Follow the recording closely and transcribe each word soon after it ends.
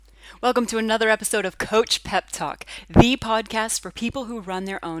Welcome to another episode of Coach Pep Talk, the podcast for people who run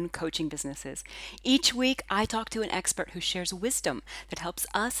their own coaching businesses. Each week, I talk to an expert who shares wisdom that helps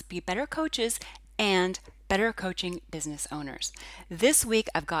us be better coaches and better coaching business owners. This week,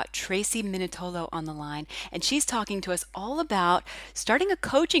 I've got Tracey Minutolo on the line, and she's talking to us all about starting a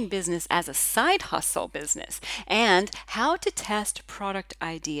coaching business as a side hustle business and how to test product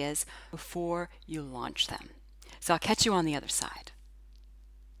ideas before you launch them. So I'll catch you on the other side.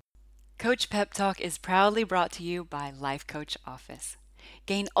 Coach Pep Talk is proudly brought to you by Life Coach Office.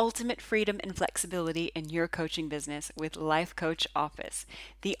 Gain ultimate freedom and flexibility in your coaching business with Life Coach Office,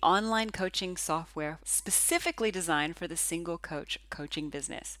 the online coaching software specifically designed for the single coach coaching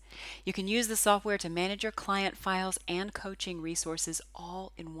business. You can use the software to manage your client files and coaching resources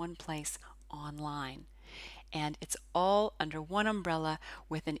all in one place online. And it's all under one umbrella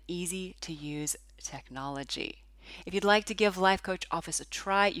with an easy to use technology. If you'd like to give Life Coach Office a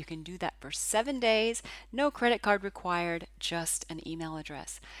try, you can do that for 7 days. No credit card required, just an email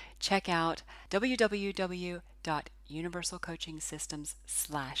address. Check out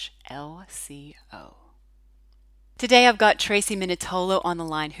www.universalcoachingsystems/LCO. Today I've got Tracey Minutolo on the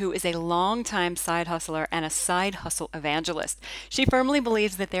line, who is a longtime side hustler and a side hustle evangelist. She firmly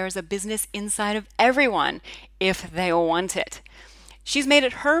believes that there is a business inside of everyone if they want it. She's made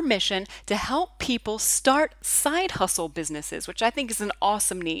it her mission to help people start side hustle businesses, which I think is an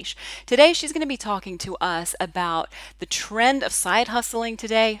awesome niche. Today, she's going to be talking to us about the trend of side hustling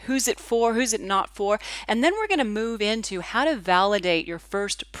today, who's it for, who's it not for, and then we're going to move into how to validate your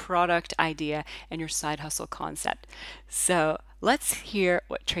first product idea and your side hustle concept. So let's hear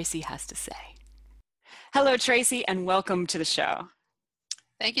what Tracey has to say. Hello, Tracey, and welcome to the show.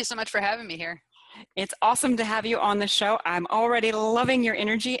 Thank you so much for having me here. It's awesome to have you on the show. I'm already loving your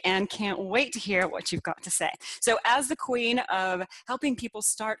energy and can't wait to hear what you've got to say. So as the queen of helping people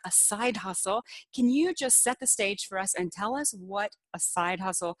start a side hustle, can you just set the stage for us and tell us what a side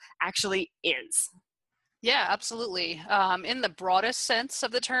hustle actually is? Yeah, absolutely. In the broadest sense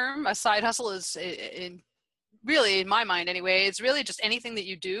of the term, a side hustle is really, in my mind anyway, it's really just anything that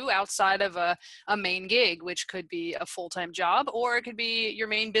you do outside of a main gig, which could be a full-time job, or it could be your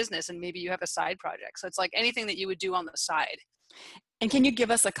main business and maybe you have a side project. So it's like anything that you would do on the side. And can you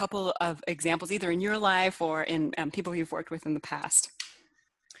give us a couple of examples, either in your life or in people you've worked with in the past?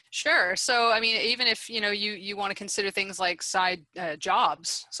 Sure. So, I mean, even if, you want to consider things like side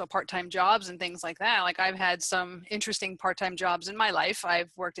jobs, so part-time jobs and things like that, like I've had some interesting part-time jobs in my life. I've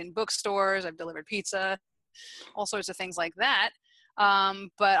worked in bookstores, I've delivered pizza, all sorts of things like that.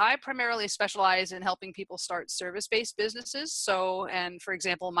 But I primarily specialize in helping people start service-based businesses. So, and for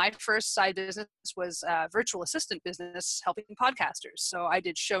example, my first side business was a virtual assistant business helping podcasters. So I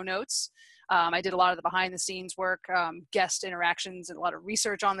did show notes. I did a lot of the behind the scenes work, guest interactions and a lot of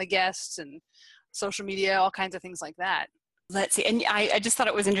research on the guests and social media, all kinds of things like that. Let's see. And I just thought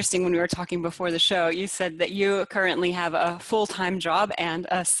it was interesting when we were talking before the show, you said that you currently have a full-time job and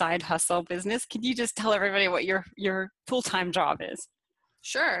a side hustle business. Can you just tell everybody what your full-time job is?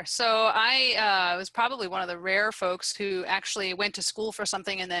 Sure. So I was probably one of the rare folks who actually went to school for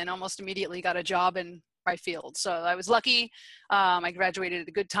something and then almost immediately got a job in my field. So I was lucky. I graduated at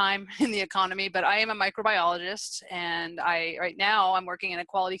a good time in the economy, but I am a microbiologist, and right now I'm working in a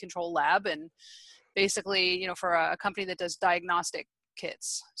quality control lab, and basically, for a company that does diagnostic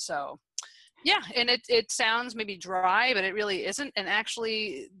kits. So yeah, and it sounds maybe dry, but it really isn't. And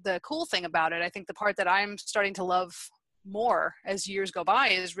actually the cool thing about it, I think the part that I'm starting to love more as years go by,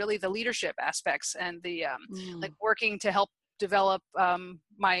 is really the leadership aspects and the like working to help develop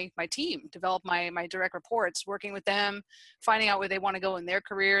my team, develop my direct reports, working with them, finding out where they want to go in their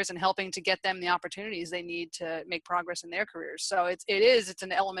careers and helping to get them the opportunities they need to make progress in their careers. So it's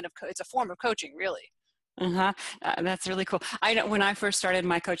an element of, it's a form of coaching, really. That's really cool. I know when I first started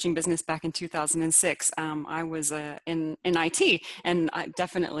my coaching business back in 2006, I was in IT, and I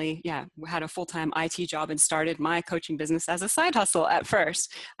definitely, had a full-time IT job and started my coaching business as a side hustle at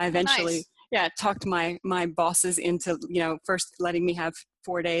first. I eventually, talked my bosses into, first letting me have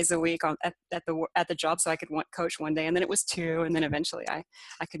 4 days a week at the job so I could coach one day, and then it was 2, and then eventually I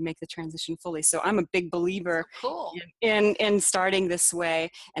could make the transition fully. So I'm a big believer in starting this way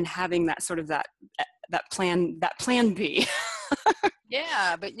and having that sort of that plan B.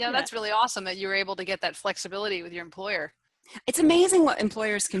 Yeah, but that's really awesome that you were able to get that flexibility with your employer. It's amazing what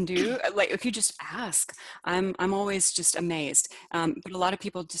employers can do. Like if you just ask, I'm always just amazed. But a lot of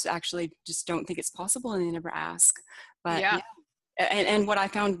people just don't think it's possible, and they never ask. But and what I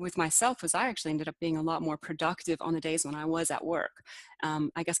found with myself was I actually ended up being a lot more productive on the days when I was at work.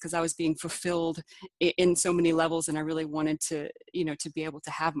 I guess because I was being fulfilled in so many levels, and I really wanted to, to be able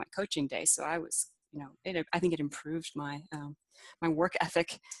to have my coaching day. So I was, I think it improved my work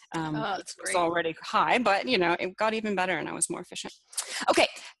ethic. Oh, It that's was great. already high, but it got even better, and I was more efficient. Okay,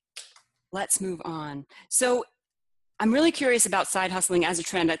 let's move on. So I'm really curious about side hustling as a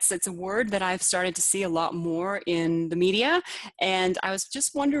trend. It's a word that I've started to see a lot more in the media, and I was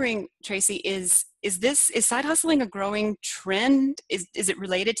just wondering, Tracey, is side hustling a growing trend? Is it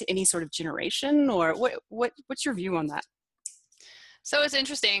related to any sort of generation, or what's your view on that? So it's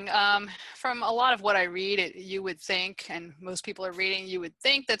interesting. From a lot of what I read, you would think, and most people are reading, you would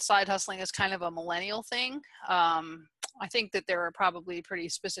think that side hustling is kind of a millennial thing. I think that there are probably pretty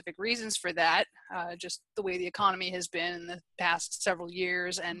specific reasons for that, just the way the economy has been in the past several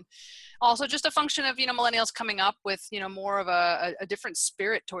years, and also just a function of millennials coming up with more of a different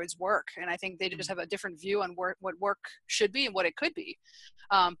spirit towards work, and I think they just have a different view on what work should be and what it could be.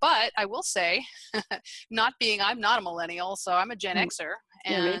 But I will say, I'm not a millennial, so I'm a Gen Xer,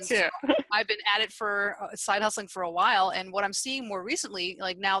 Yeah, me and too. so I've been at it for side hustling for a while. And what I'm seeing more recently,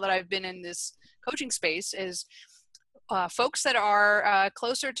 like now that I've been in this coaching space, is folks that are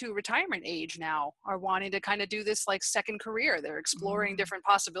closer to retirement age now are wanting to kind of do this like second career. They're exploring different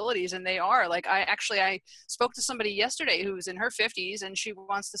possibilities, and they are like, I spoke to somebody yesterday who's in her 50s, and she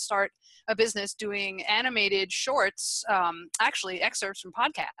wants to start a business doing animated shorts, actually excerpts from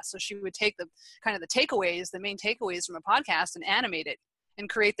podcasts. So she would take the kind of the main takeaways from a podcast and animate it and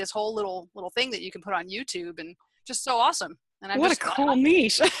create this whole little thing that you can put on YouTube, and just so awesome. And What a cool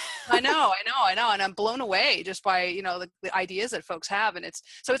niche. I know, and I'm blown away just by the ideas that folks have, and it's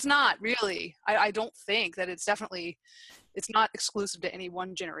not really. I don't think that it's not exclusive to any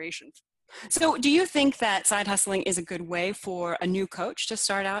one generation. So, do you think that side hustling is a good way for a new coach to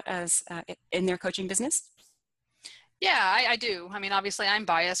start out as in their coaching business? Yeah, I do. I mean, obviously I'm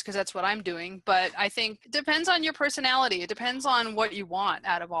biased because that's what I'm doing, but I think it depends on your personality. It depends on what you want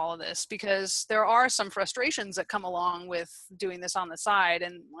out of all of this, because there are some frustrations that come along with doing this on the side.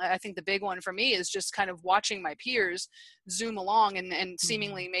 And I think the big one for me is just kind of watching my peers zoom along and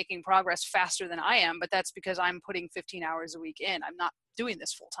seemingly making progress faster than I am. But that's because I'm putting 15 hours a week in. I'm not doing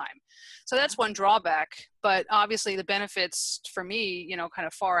this full time. So that's one drawback, but obviously the benefits for me, kind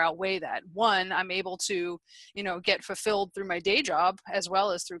of far outweigh that. One, I'm able to, get fulfilled through my day job as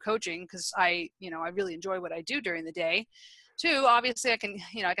well as through coaching, because I really enjoy what I do during the day. Two, obviously I can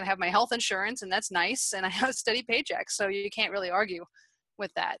have my health insurance, and that's nice, and I have a steady paycheck, so you can't really argue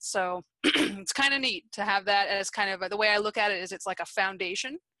with that. So it's kind of neat to have that as kind of the way I look at it is it's like a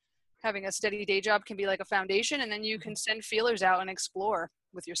foundation. Having a steady day job can be like a foundation, and then you can send feelers out and explore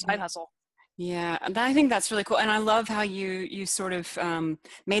with your side hustle. Yeah, and I think that's really cool. And I love how you sort of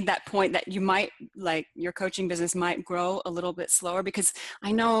made that point that you might, like, your coaching business might grow a little bit slower, because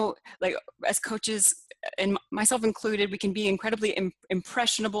I know, like, as coaches, and myself included, we can be incredibly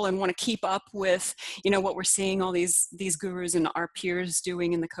impressionable and want to keep up with, what we're seeing all these gurus and our peers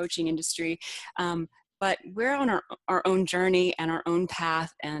doing in the coaching industry. But we're on our own journey and our own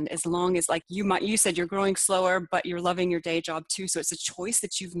path. And as long as, like you said, you're growing slower, but you're loving your day job too. So it's a choice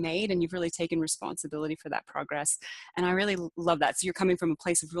that you've made, and you've really taken responsibility for that progress. And I really love that. So you're coming from a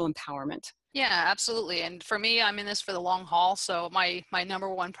place of real empowerment. Yeah, absolutely. And for me, I'm in this for the long haul. So my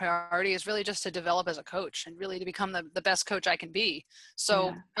number one priority is really just to develop as a coach and really to become the best coach I can be. So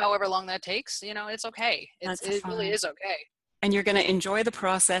Yeah, however long that takes, it's okay. that's It really fine. is okay. And you're going to enjoy the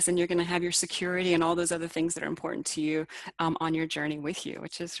process, and you're going to have your security and all those other things that are important to you on your journey with you,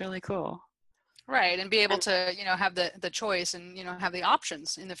 which is really cool. Right. And be able to, have the choice and, have the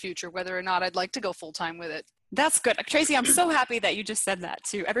options in the future, whether or not I'd like to go full time with it. That's good. Tracey, I'm so happy that you just said that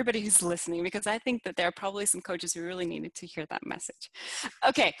to everybody who's listening, because I think that there are probably some coaches who really needed to hear that message.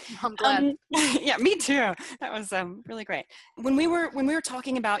 Okay. I'm glad. Yeah, me too. That was really great. When we were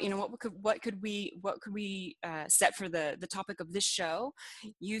talking about, what could we set for the topic of this show,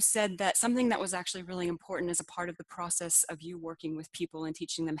 you said that something that was actually really important as a part of the process of you working with people and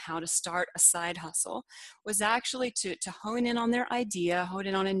teaching them how to start a side hustle was actually to hone in on their idea, hone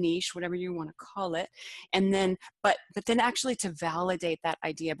in on a niche, whatever you want to call it, and then but then actually to validate that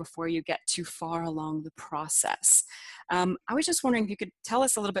idea before you get too far along the process. I was just wondering if you could tell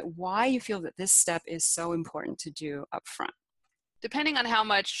us a little bit why you feel that this step is so important to do up front. Depending on how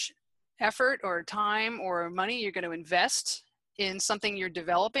much effort or time or money you're going to invest in something you're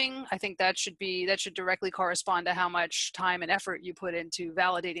developing, I think that should directly correspond to how much time and effort you put into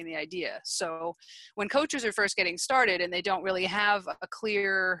validating the idea. So when coaches are first getting started and they don't really have a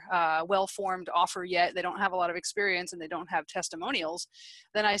clear, well-formed offer yet, they don't have a lot of experience and they don't have testimonials,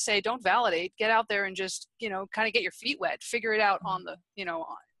 then I say, don't validate, get out there and just, kind of get your feet wet, figure it out on the,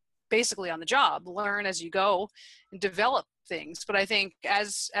 basically on the job, learn as you go and develop things. But I think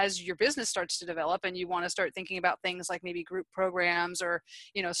as your business starts to develop and you want to start thinking about things like maybe group programs or,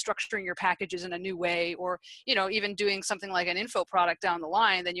 structuring your packages in a new way, or, even doing something like an info product down the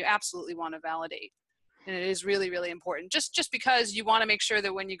line, then you absolutely want to validate. And it is really, really important, just because you want to make sure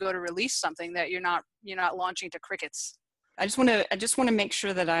that when you go to release something that you're not launching to crickets. I just want to make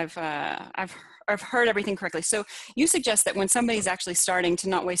sure that I've heard everything correctly. So you suggest that when somebody's actually starting, to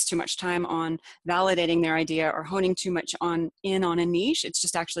not waste too much time on validating their idea or honing too much on a niche. It's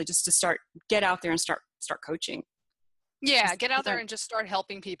just actually just to get out there and start coaching. Yeah, get out there and just start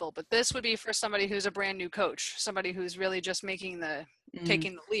helping people. But this would be for somebody who's a brand new coach, somebody who's really just taking the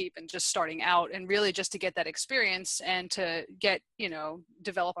leap and just starting out, and really just to get that experience and to get,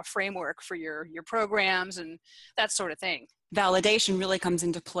 develop a framework for your programs and that sort of thing. Validation really comes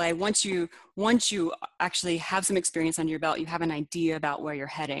into play once you actually have some experience under your belt. You have an idea about where you're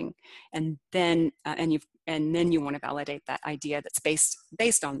heading, and then you want to validate that idea that's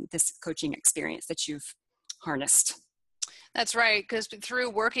based on this coaching experience that you've harnessed. That's right, because through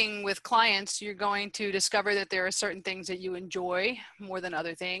working with clients, you're going to discover that there are certain things that you enjoy more than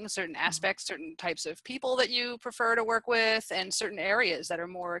other things, certain aspects, certain types of people that you prefer to work with, and certain areas that are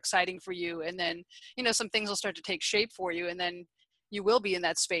more exciting for you. And then, some things will start to take shape for you, and then you will be in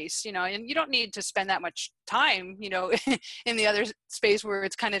that space, and you don't need to spend that much time, in the other space where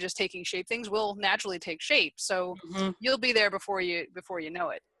it's kind of just taking shape. Things will naturally take shape. So you'll be there before you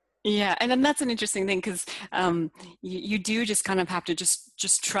know it. Yeah, and then that's an interesting thing, because you do just kind of have to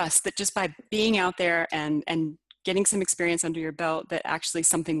just trust that just by being out there and getting some experience under your belt, that actually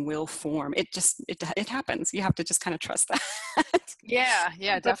something will form. It happens. You have to just kind of trust that. Yeah,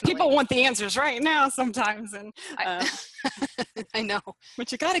 definitely. People want the answers right now sometimes, and I know.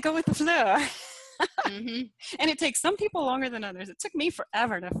 But you got to go with the flow. And it takes some people longer than others. It took me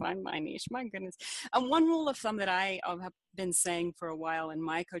forever to find my niche. My goodness. One rule of thumb that I have been saying for a while in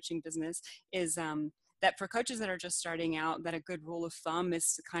my coaching business is that for coaches that are just starting out, that a good rule of thumb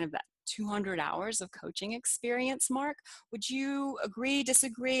is to kind of that 200 hours of coaching experience mark. Would you agree,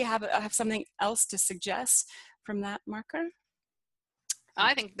 disagree, have something else to suggest from that marker?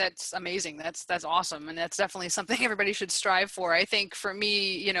 I think that's amazing. That's awesome. And that's definitely something everybody should strive for. I think for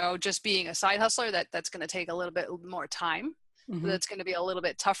me, just being a side hustler, that's going to take a little bit more time. That's going to be a little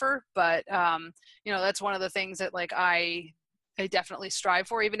bit tougher, but that's one of the things that I definitely strive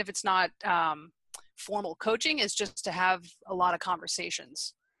for, even if it's not formal coaching, is just to have a lot of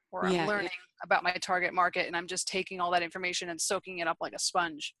conversations where I'm learning about my target market, and I'm just taking all that information and soaking it up like a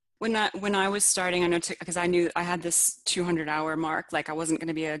sponge. When I was starting, I know, because I knew I had this 200-hour mark, I wasn't going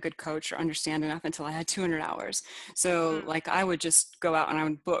to be a good coach or understand enough until I had 200 hours. So I would just go out and I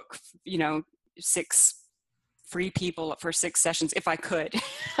would book, 6 free people for 6 sessions if I could,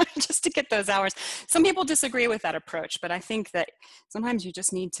 just to get those hours. Some people disagree with that approach, but I think that sometimes you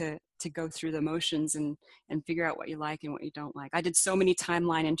just need to go through the motions and figure out what you like and what you don't like. I did so many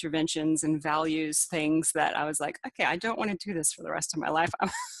timeline interventions and values things that I was like, okay, I don't want to do this for the rest of my life.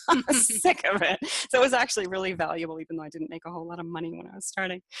 I'm sick of it. So it was actually really valuable, even though I didn't make a whole lot of money when I was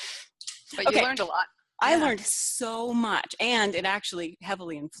starting. But you learned a lot. I learned so much, and it actually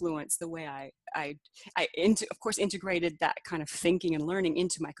heavily influenced the way I of course, integrated that kind of thinking and learning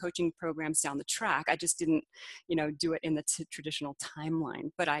into my coaching programs down the track. I just didn't, do it in the traditional timeline,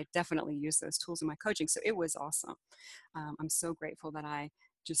 but I definitely used those tools in my coaching. So it was awesome. I'm so grateful that I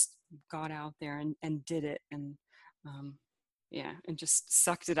just got out there and did it, and and just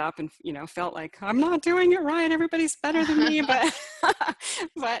sucked it up, and felt like I'm not doing it right. Everybody's better than me, but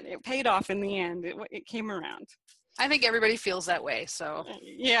but it paid off in the end. It came around. I think everybody feels that way. So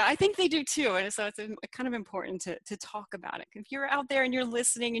yeah, I think they do too. And so it's kind of important to talk about it. If you're out there and you're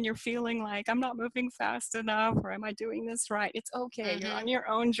listening and you're feeling like I'm not moving fast enough, or am I doing this right? It's okay. You're on your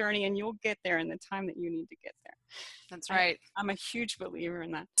own journey, and you'll get there in the time that you need to get there. That's right. I'm a huge believer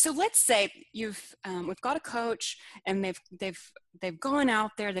in that. So let's say we've got a coach, and they've gone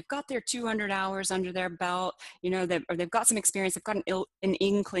out there, they've got their 200 hours under their belt, they've got some experience, they've got an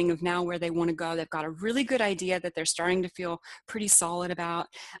inkling of now where they want to go. They've got a really good idea that they're starting to feel pretty solid about.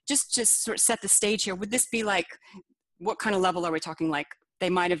 Just sort of set the stage here. Would this be what kind of level are we talking? They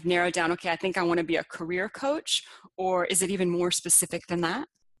might have narrowed down, okay, I think I want to be a career coach, or is it even more specific than that?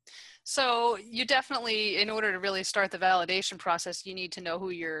 So you definitely, in order to really start the validation process, you need to know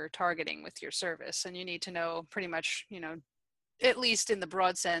who you're targeting with your service, and you need to know pretty much, at least in the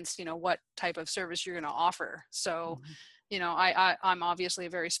broad sense, what type of service you're going to offer. So, Mhm. I'm obviously a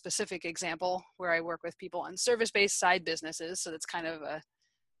very specific example where I work with people on service-based side businesses. So that's kind of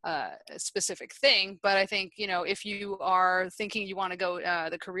a specific thing. But I think, if you are thinking you want to go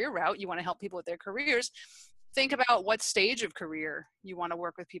the career route, you want to help people with their careers, think about what stage of career you want to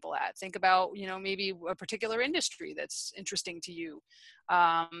work with people at. Think about, maybe a particular industry that's interesting to you.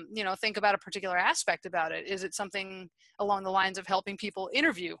 Think about a particular aspect about it. Is it something along the lines of helping people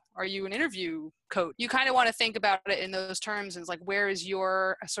interview? Are you an interview coach? You kind of want to think about it in those terms, and it's like, where is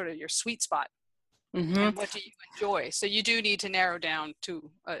your sort of your sweet spot, Mhm. and what do you enjoy? So you do need to narrow down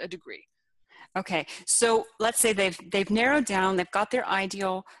to a degree. Okay, so let's say they've narrowed down, they've got their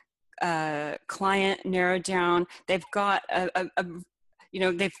ideal client narrowed down. They've got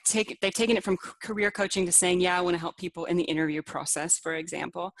they've taken it from career coaching to saying, yeah, I want to help people in the interview process, for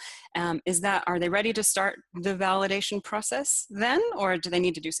example. Are they ready to start the validation process then, or do they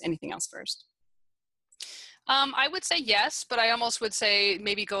need to do anything else first? I would say yes, but I almost would say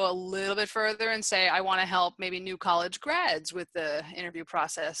maybe go a little bit further and say I want to help maybe new college grads with the interview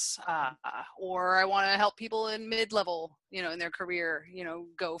process, or I want to help people in mid-level, in their career,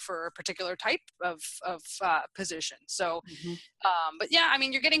 go for a particular type of position. So, Mm-hmm. but yeah, I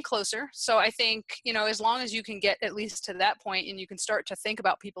mean, you're getting closer. So I think, as long as you can get at least to that point and you can start to think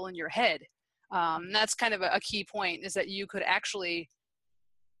about people in your head, that's kind of a key point, is that you could actually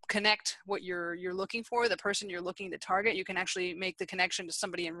connect what you're looking for, the person you're looking to target. You can actually make the connection to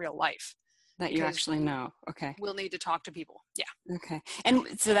somebody in real life, That you because actually know. Okay. we'll need to talk to people. Yeah. Okay.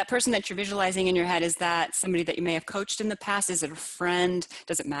 And so that person that you're visualizing in your head, is that somebody that you may have coached in the past? Is it a friend?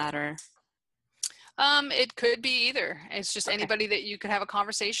 Does it matter? It could be either. It's just Okay. anybody that you could have a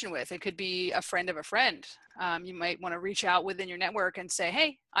conversation with. It could be a friend of a friend. You might want to reach out within your network and say,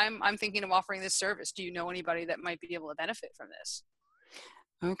 hey, I'm thinking of offering this service. Do you know anybody that might be able to benefit from this?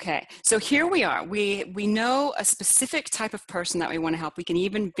 Okay, so here we are. We know a specific type of person that we want to help. We can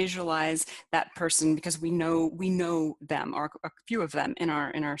even visualize that person because we know them, or a few of them in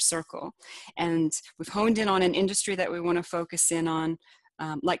our circle, and we've honed in on an industry that we want to focus in on,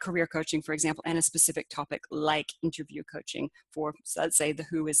 like career coaching, for example, and a specific topic like interview coaching for, so let's say, the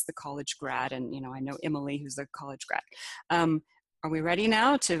who is the college grad, and I know Emily, who's the college grad. Are we ready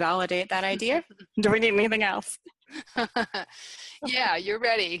now to validate that idea? Do we need anything else? Yeah, you're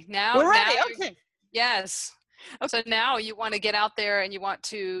ready. Now, We're ready. you're, Okay. yes. Okay. So now you want to get out there and you want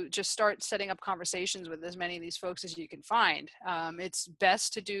to just start setting up conversations with as many of these folks as you can find. It's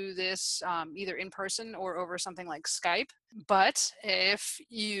best to do this either in person or over something like Skype. But if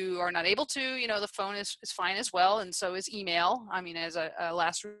you are not able to, the phone is fine as well. And so is email, I mean, as a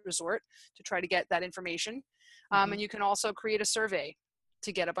last resort to try to get that information. Mm-hmm. And you can also create a survey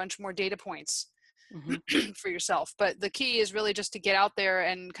to get a bunch more data points Mm-hmm. for yourself. But the key is really just to get out there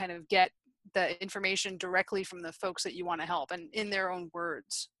and kind of get the information directly from the folks that you want to help, and in their own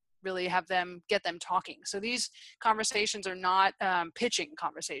words, really get them talking. So these conversations are not pitching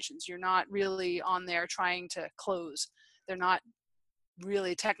conversations. You're not really on there trying to close. They're not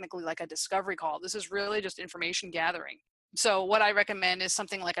really technically like a discovery call. This is really just information gathering. So what I recommend is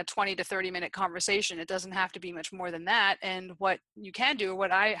something like a 20 to 30-minute conversation. It doesn't have to be much more than that. And what you can do,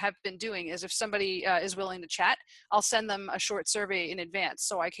 what I have been doing, is if somebody is willing to chat, I'll send them a short survey in advance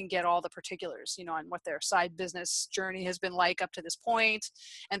so I can get all the particulars, on what their side business journey has been like up to this point.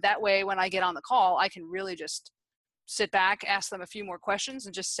 And that way, when I get on the call, I can really just sit back, ask them a few more questions,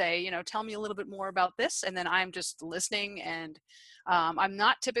 and just say, tell me a little bit more about this. And then I'm just listening, and I'm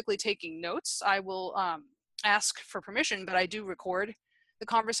not typically taking notes. I will ask for permission, but I do record the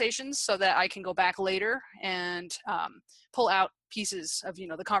conversations so that I can go back later and pull out pieces of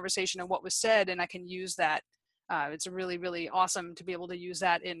the conversation and what was said, and I can use that. It's really, really awesome to be able to use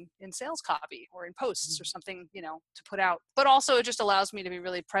that in sales copy or in posts or something, to put out. But also it just allows me to be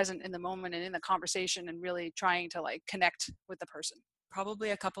really present in the moment and in the conversation and really trying to like connect with the person. Probably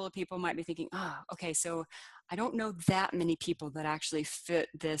a couple of people might be thinking, okay, so I don't know that many people that actually fit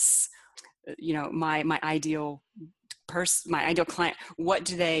this, my ideal person, my ideal client. What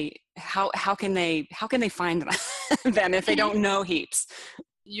do they, how can they find them if they don't know heaps?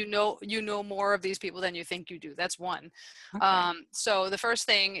 You know more of these people than you think you do. That's one. Okay. So the first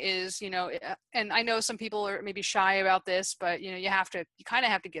thing is, and I know some people are maybe shy about this, but you kind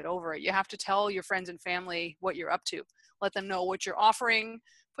of have to get over it. You have to tell your friends and family what you're up to. Let them know what you're offering,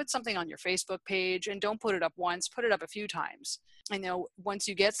 put something on your Facebook page, and don't put it up once, put it up a few times. And once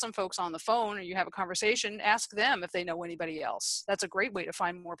you get some folks on the phone or you have a conversation, ask them if they know anybody else. That's a great way to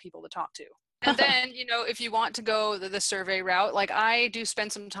find more people to talk to. And then, if you want to go the survey route, like I do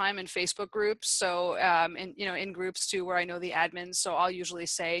spend some time in Facebook groups. So, in groups too, where I know the admins. So I'll usually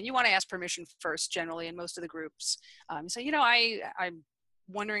say, and you want to ask permission first, generally in most of the groups. Say, I'm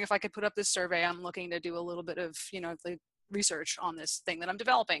wondering if I could put up this survey. I'm looking to do a little bit of, the research on this thing that I'm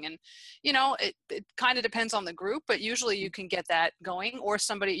developing. And, it kind of depends on the group, but usually you can get that going, or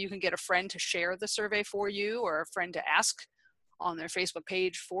you can get a friend to share the survey for you, or a friend to ask on their Facebook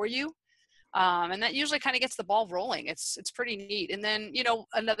page for you. And that usually kind of gets the ball rolling. It's pretty neat. And then,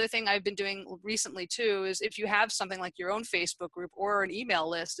 another thing I've been doing recently too, is if you have something like your own Facebook group or an email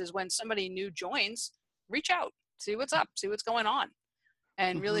list, is when somebody new joins, reach out, see what's up, see what's going on,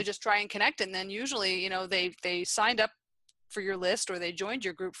 and really just try and connect. And then usually, they signed up for your list or they joined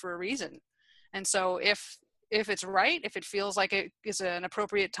your group for a reason. And so if it's right, if it feels like it is an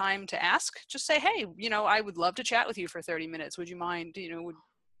appropriate time to ask, just say, hey, I would love to chat with you for 30 minutes. Would you mind,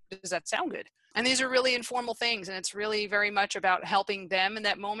 does that sound good? And these are really informal things, and it's really very much about helping them in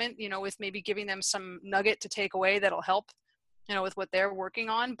that moment, with maybe giving them some nugget to take away that'll help, with what they're working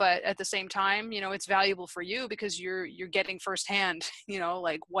on. But at the same time, it's valuable for you because you're getting firsthand,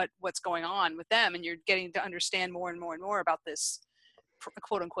 like what's going on with them, and you're getting to understand more and more and more about this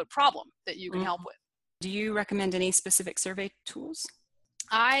quote unquote problem that you can help with. Do you recommend any specific survey tools?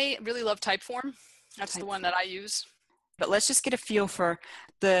 I really love Typeform. That's the one that I use. But let's just get a feel for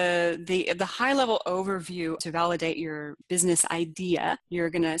the high level overview to validate your business idea. You're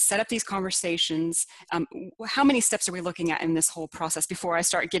going to set up these conversations. How many steps are we looking at in this whole process before I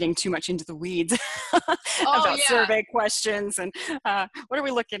start getting too much into the weeds about survey questions and what are we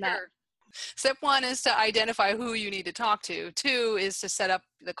looking at? Step 1 is to identify who you need to talk to. 2 is to set up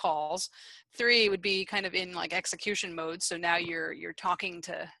the calls. 3 would be kind of in like execution mode. So now you're talking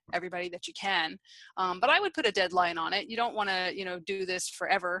to everybody that you can. But I would put a deadline on it. You don't want to, do this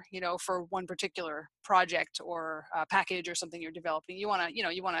forever, for one particular project or package or something you're developing. You want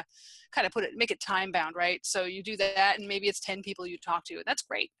to kind of make it time bound, right? So you do that, and maybe it's 10 people you talk to. That's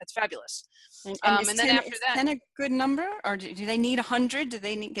great. That's fabulous. And then after that, 10 a good number, or do they need 100? Do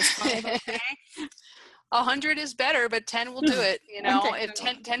they need 5? Okay. 100 is better, but 10 will do it. Okay. If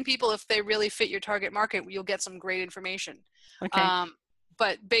 10 people, if they really fit your target market, you'll get some great information. Okay.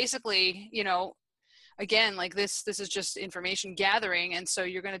 But basically, again, like this is just information gathering. And so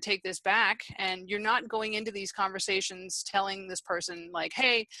you're going to take this back, and you're not going into these conversations telling this person like,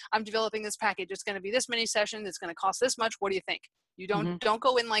 hey, I'm developing this package. It's going to be this many sessions. It's going to cost this much. What do you think? You don't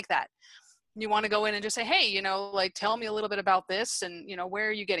go in like that. You want to go in and just say, hey, tell me a little bit about this, and, where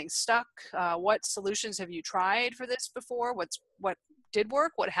are you getting stuck? What solutions have you tried for this before? What did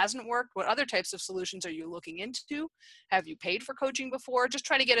work? What hasn't worked? What other types of solutions are you looking into? Have you paid for coaching before? Just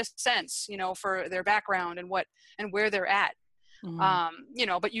try to get a sense, for their background and where they're at.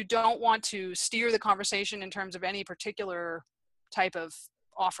 But you don't want to steer the conversation in terms of any particular type of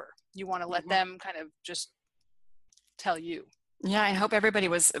offer. You want to let them kind of just tell you. Yeah, I hope everybody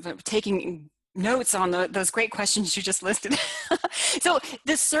was taking notes on those great questions you just listed. So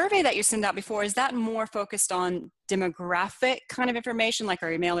the survey that you sent out before, is that more focused on demographic kind of information, like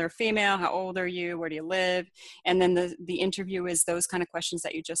are you male or female, how old are you, where do you live? And then the interview is those kind of questions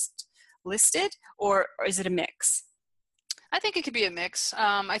that you just listed, or is it a mix? I think it could be a mix.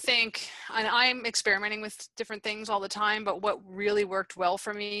 I think, and I'm experimenting with different things all the time, but what really worked well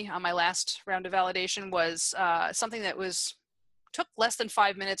for me on my last round of validation was something that took less than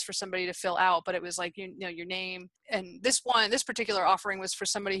 5 minutes for somebody to fill out, but it was like, your name. And this particular offering was for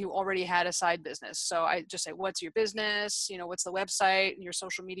somebody who already had a side business. So I just say, what's your business? What's the website and your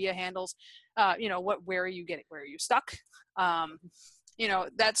social media handles? Where are you stuck?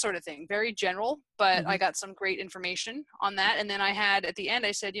 That sort of thing. Very general, but I got some great information on that. And then I had, at the end,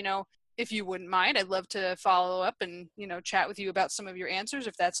 I said, if you wouldn't mind, I'd love to follow up and, chat with you about some of your answers.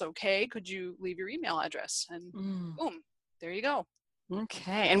 If that's okay, could you leave your email address? And boom. There you go.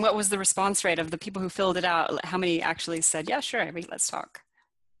 Okay. And what was the response rate of the people who filled it out? How many actually said, yeah, sure, let's talk?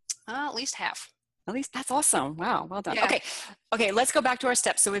 At least half. At least that's awesome. Wow. Well done. Yeah. Okay. Let's go back to our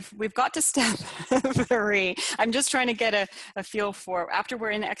steps. So we've got to step 3. I'm just trying to get a feel for, after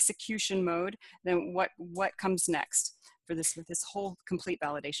we're in execution mode, then what comes next for this whole complete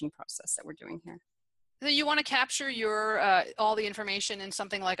validation process that we're doing here? You want to capture your all the information in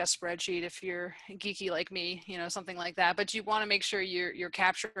something like a spreadsheet if you're geeky like me, something like that. But you want to make sure you're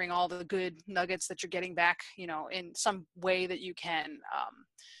capturing all the good nuggets that you're getting back, in some way that you can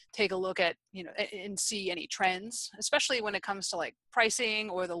take a look at, and see any trends, especially when it comes to like pricing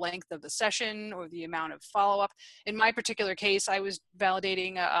or the length of the session or the amount of follow-up. In my particular case, I was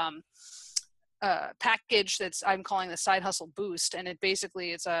validating a package I'm calling the Side Hustle Boost. And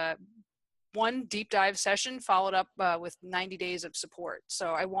it's a one deep dive session followed up with 90 days of support.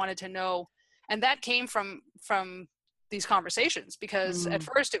 So I wanted to know, and that came from these conversations, because at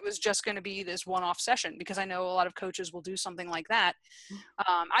first it was just going to be this one-off session, because I know a lot of coaches will do something like that.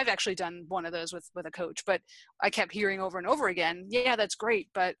 I've actually done one of those with a coach, but I kept hearing over and over again, yeah, that's great,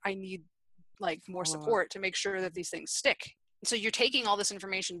 but I need like more support to make sure that these things stick. So you're taking all this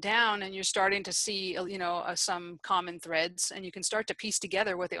information down and you're starting to see, some common threads, and you can start to piece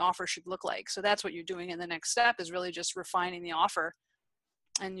together what the offer should look like. So that's what you're doing in the next step, is really just refining the offer,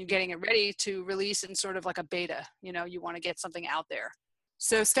 and you're getting it ready to release in sort of like a beta. You want to get something out there.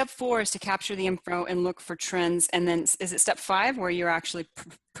 So step 4 is to capture the info and look for trends. And then is it step 5 where you're actually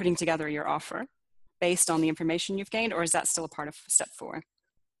putting together your offer based on the information you've gained, or is that still a part of step 4?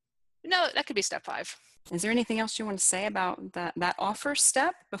 No, that could be step 5. Is there anything else you want to say about that offer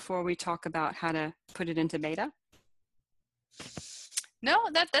step before we talk about how to put it into beta? No,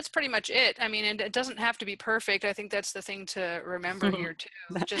 that's pretty much it. I mean, and it doesn't have to be perfect. I think that's the thing to remember here too.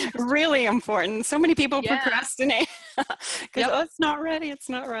 Just really important. So many people procrastinate because it's not ready. It's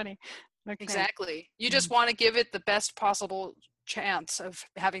not ready. Okay. Exactly. You just want to give it the best possible chance of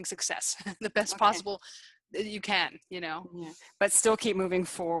having success, the best possible that you can, Yeah. But still keep moving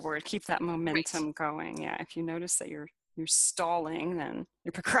forward. Keep that momentum going. Yeah. If you notice that you're stalling, then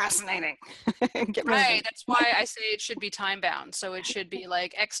you're procrastinating. Right. That's why I say it should be time bound. So it should be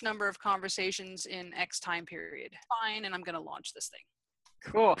like X number of conversations in X time period. Fine. And I'm going to launch this thing.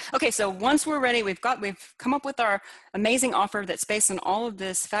 Cool. Okay. So once we're ready, we've come up with our amazing offer that's based on all of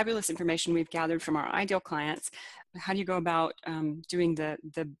this fabulous information we've gathered from our ideal clients. How do you go about doing the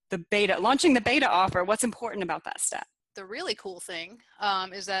beta, launching the beta offer? What's important about that step? The really cool thing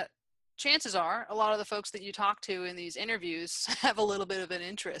is that chances are a lot of the folks that you talk to in these interviews have a little bit of an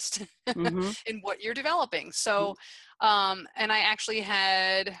interest in what you're developing. So, and I actually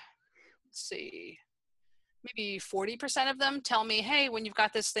had, let's see, maybe 40% of them tell me, hey, when you've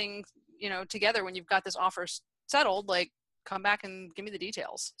got this thing, together, when you've got this offer settled, like, come back and give me the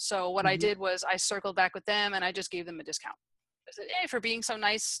details. So what I did was I circled back with them and I just gave them a discount. I said, hey, for being so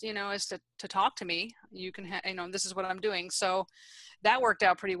nice, as to talk to me, you can, this is what I'm doing. So that worked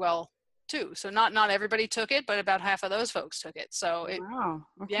out pretty well too. So not everybody took it, but about half of those folks took it. So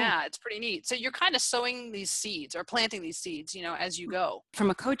it's pretty neat. So you're kind of sowing these seeds or planting these seeds, as you go. From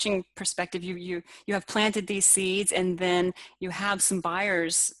a coaching perspective, you have planted these seeds, and then you have some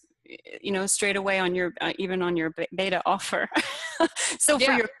buyers, straight away on your even on your beta offer. So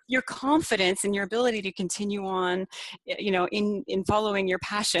for your confidence and your ability to continue on, in following your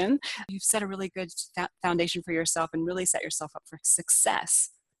passion, you've set a really good foundation for yourself and really set yourself up for success.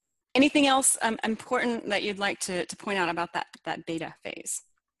 Anything else important that you'd like to point out about that beta phase?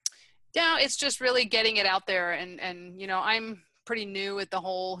 Yeah, it's just really getting it out there, and I'm pretty new at the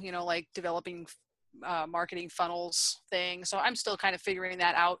whole like developing marketing funnels thing, so I'm still kind of figuring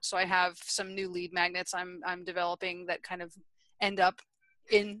that out. So I have some new lead magnets I'm developing that kind of end up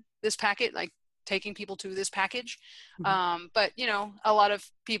in this packet, like taking people to this package. But a lot of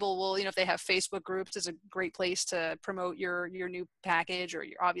people will, if they have Facebook groups, is a great place to promote your new package, or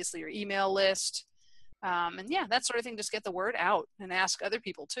obviously your email list. And that sort of thing. Just get the word out and ask other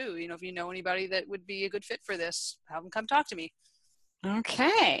people too. If you know anybody that would be a good fit for this, have them come talk to me.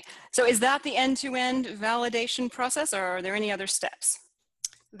 Okay. So is that the end-to-end validation process, or are there any other steps?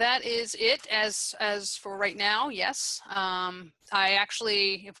 That is it as for right now. Yes. I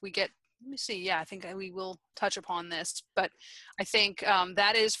actually, if we get, let me see. Yeah, I think we will touch upon this, but I think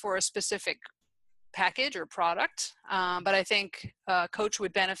that is for a specific package or product. But I think a coach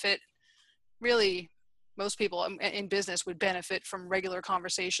would benefit, really, most people in business would benefit from regular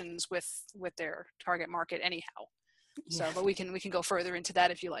conversations with their target market anyhow. So, but we can go further into that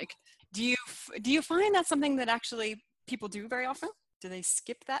if you like. Do you find that's something that actually people do very often? Do they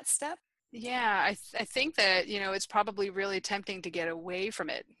skip that step? Yeah, I think that, it's probably really tempting to get away from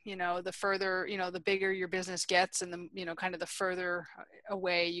it. The further, the bigger your business gets, and the, kind of the further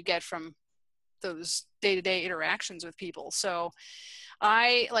away you get from those day-to-day interactions with people. So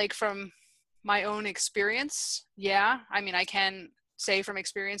I, like, from my own experience, I mean, I can say from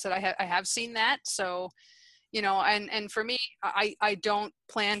experience that I have seen that. So, and for me, I don't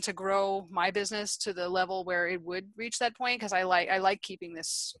plan to grow my business to the level where it would reach that point, because I like keeping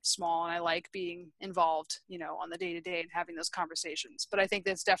this small, and I like being involved, on the day-to-day and having those conversations. But I think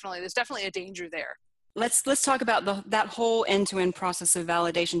there's definitely a danger there. Let's talk about that whole end-to-end process of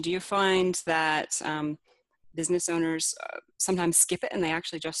validation. Do you find that business owners sometimes skip it and they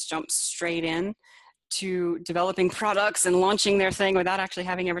actually just jump straight in to developing products and launching their thing without actually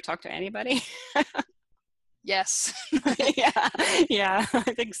having ever talked to anybody? Yes. Yeah, yeah, I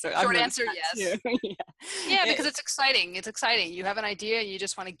think so. I've Short noticed answer, that yes. too. Yeah, Yeah. because it's exciting. It's exciting. You have an idea, you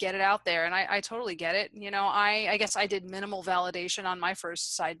just want to get it out there. And I totally get it. I guess I did minimal validation on my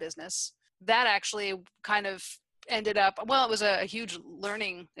first side business. That actually kind of ended up, well, it was a huge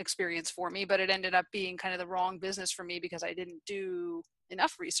learning experience for me, but it ended up being kind of the wrong business for me because I didn't do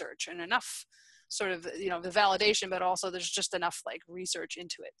enough research and enough sort of, the validation, but also there's just enough like research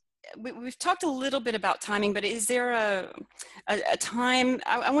into it. We've talked a little bit about timing, but is there a time?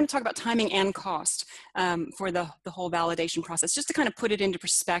 I want to talk about timing and cost for the whole validation process, just to kind of put it into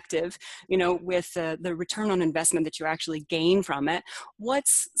perspective, with the return on investment that you actually gain from it.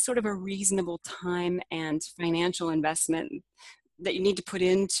 What's sort of a reasonable time and financial investment that you need to put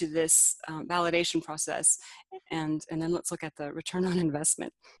into this validation process? And then let's look at the return on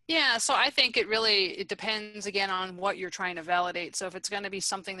investment. Yeah, so I think it depends again on what you're trying to validate. So if it's going to be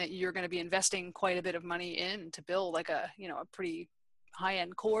something that you're going to be investing quite a bit of money in to build like a pretty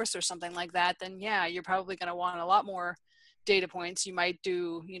high-end course or something like that, then yeah, you're probably going to want a lot more data points. You might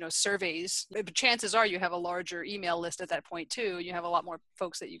do, surveys, but chances are you have a larger email list at that point too. You have a lot more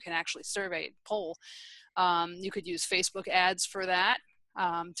folks that you can actually survey, poll. You could use Facebook ads for that,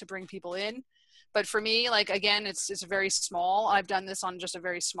 to bring people in. But for me, like, again, it's very small. I've done this on just a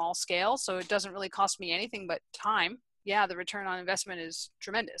very small scale, so it doesn't really cost me anything but time. Yeah, the return on investment is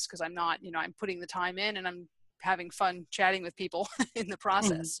tremendous because I'm not, I'm putting the time in and I'm having fun chatting with people in the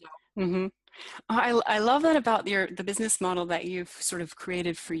process. So. Mm-hmm. I love that about the business model that you've sort of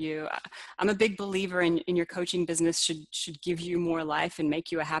created for you. I'm a big believer in your coaching business should give you more life and make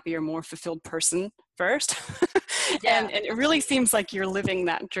you a happier, more fulfilled person first. Yeah. And it really seems like you're living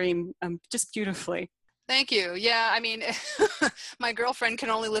that dream just beautifully. Thank you. Yeah, I mean, my girlfriend can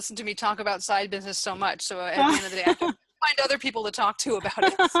only listen to me talk about side business so much. So at the end of the day, I have to find other people to talk to about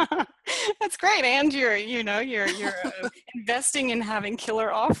it. That's great, and you're investing in having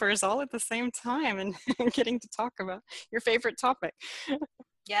killer offers all at the same time and getting to talk about your favorite topic.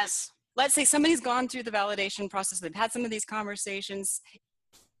 Yes. Let's say somebody's gone through the validation process, they've had some of these conversations.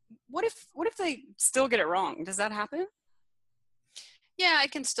 What if they still get it wrong? Does that happen? Yeah,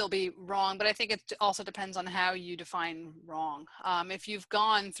 it can still be wrong, but I think it also depends on how you define wrong. If you've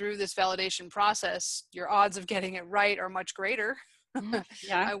gone through this validation process, your odds of getting it right are much greater.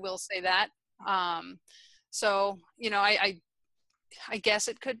 Yeah. I will say that. So, I guess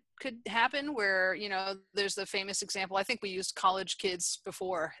it could happen where, there's the famous example. I think we used college kids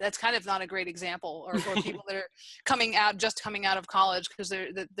before. That's kind of not a great example, or people that are just coming out of college, because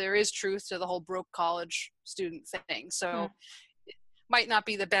there is truth to the whole broke college student thing. So might not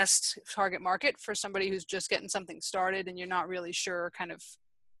be the best target market for somebody who's just getting something started and you're not really sure kind of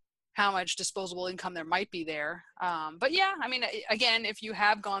how much disposable income there might be there. But yeah, I mean, again, if you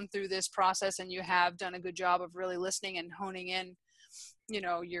have gone through this process and you have done a good job of really listening and honing in,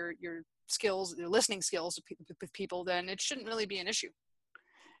 your skills, your listening skills with people, then it shouldn't really be an issue.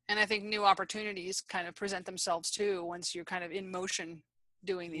 And I think new opportunities kind of present themselves too once you're kind of in motion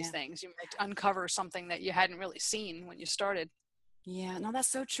doing these things. You might uncover something that you hadn't really seen when you started. Yeah, no,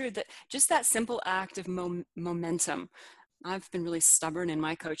 that's so true. That just that simple act of momentum. I've been really stubborn in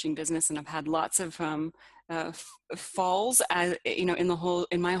my coaching business, and I've had lots of falls, as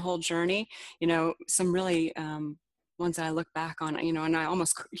in my whole journey. Some really ones that I look back on, and I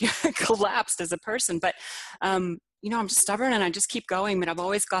almost collapsed as a person. But I'm stubborn, and I just keep going. But I've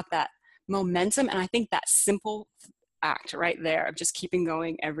always got that momentum, and I think that simple act right there of just keeping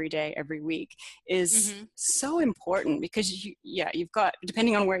going every day, every week is so important, because you've got,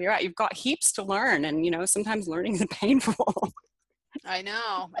 depending on where you're at, you've got heaps to learn, and sometimes learning is painful. I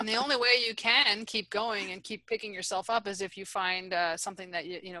know. And the only way you can keep going and keep picking yourself up is if you find something that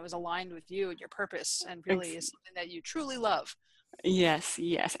is aligned with you and your purpose, and really is something that you truly love. Yes,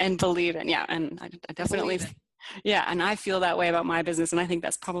 and believe in. Yeah, and I definitely. Believe in. Yeah, and I feel that way about my business, and I think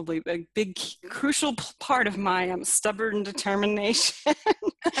that's probably a big, crucial part of my stubborn determination.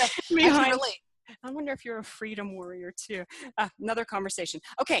 I can relate. I wonder if you're a freedom warrior too. Another conversation.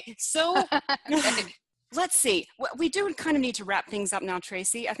 Okay, so Okay. let's see. We do kind of need to wrap things up now,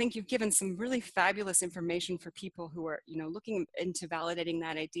 Tracey. I think you've given some really fabulous information for people who are, looking into validating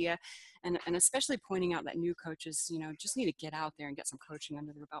that idea, and especially pointing out that new coaches, just need to get out there and get some coaching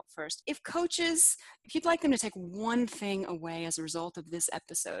under their belt first. If you'd like them to take one thing away as a result of this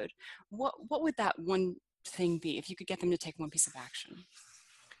episode, what would that one thing be? If you could get them to take one piece of action?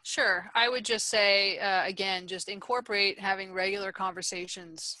 Sure. I would just say, again, just incorporate having regular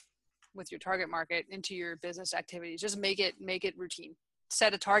conversations with your target market into your business activities. Just make it routine.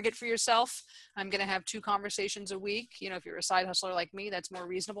 Set a target for yourself. I'm going to have 2 conversations a week. If you're a side hustler like me, that's more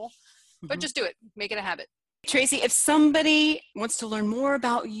reasonable. But just do it. Make it a habit. Tracey, if somebody wants to learn more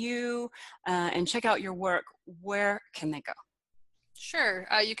about you and check out your work, where can they go? Sure.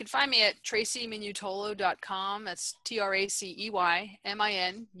 You can find me at traceyminutolo.com. That's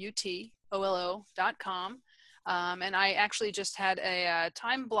TraceyMinutolo.com. And I actually just had a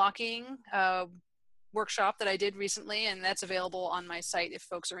time blocking workshop that I did recently, and that's available on my site if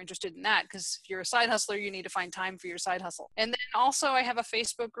folks are interested in that, because if you're a side hustler, you need to find time for your side hustle. And then also I have a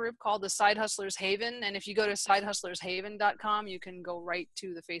Facebook group called the Side Hustlers Haven, and if you go to sidehustlershaven.com, you can go right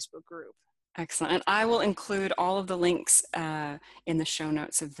to the Facebook group. Excellent. And I will include all of the links in the show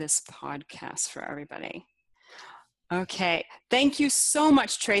notes of this podcast for everybody. Okay. Thank you so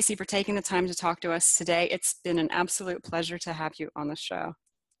much, Tracey, for taking the time to talk to us today. It's been an absolute pleasure to have you on the show.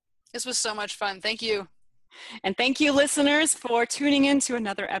 This was so much fun. Thank you. And thank you, listeners, for tuning in to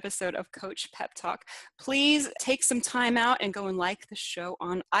another episode of Coach Pep Talk. Please take some time out and go and like the show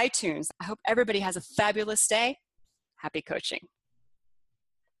on iTunes. I hope everybody has a fabulous day. Happy coaching.